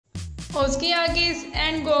Özge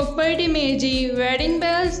and Gökberk wedding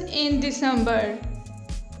bells in December.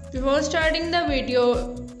 Before starting the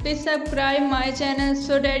video, please subscribe my channel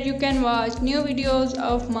so that you can watch new videos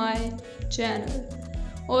of my channel.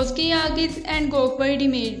 Özge and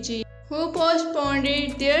Gökberk, who postponed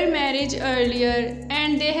their marriage earlier,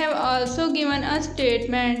 and they have also given a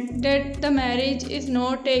statement that the marriage is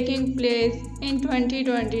not taking place in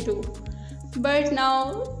 2022. But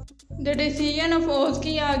now the decision of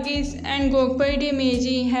Özge and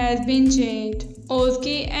Gökberk has been changed.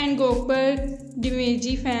 Özge and Gökberk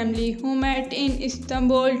family, who met in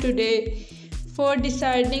Istanbul today for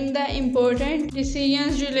deciding the important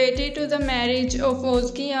decisions related to the marriage of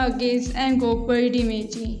Özge and Gökberk.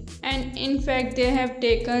 And in fact, they have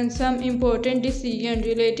taken some important decisions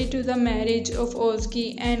related to the marriage of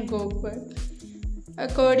Özge and Gökberk.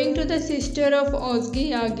 According to the sister of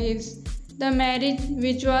Özge, the marriage,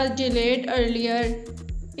 which was delayed earlier,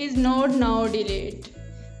 is not now delayed.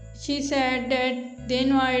 She said that they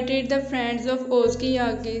invited the friends of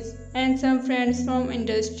Özge and some friends from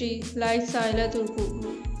industry like Sayla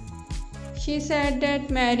Turkoglu. She said that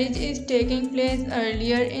marriage is taking place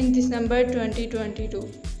earlier in December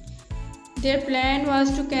 2022. Their plan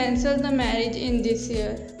was to cancel the marriage in this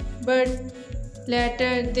year, but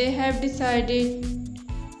later they have decided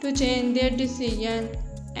to change their decision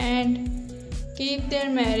and keep their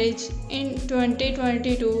marriage in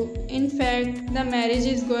 2022. In fact, the marriage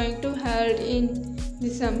is going to held in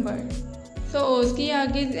December. So Özge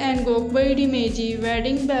and Gökberk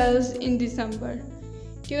wedding bells in December.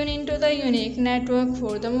 Tune into the Unique Network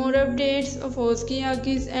for the more updates of Özge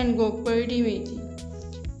and Gökberk,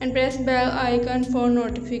 and press bell icon for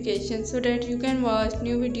notifications so that you can watch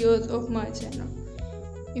new videos of my channel.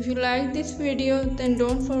 If you like this video, then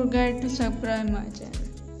don't forget to subscribe my channel.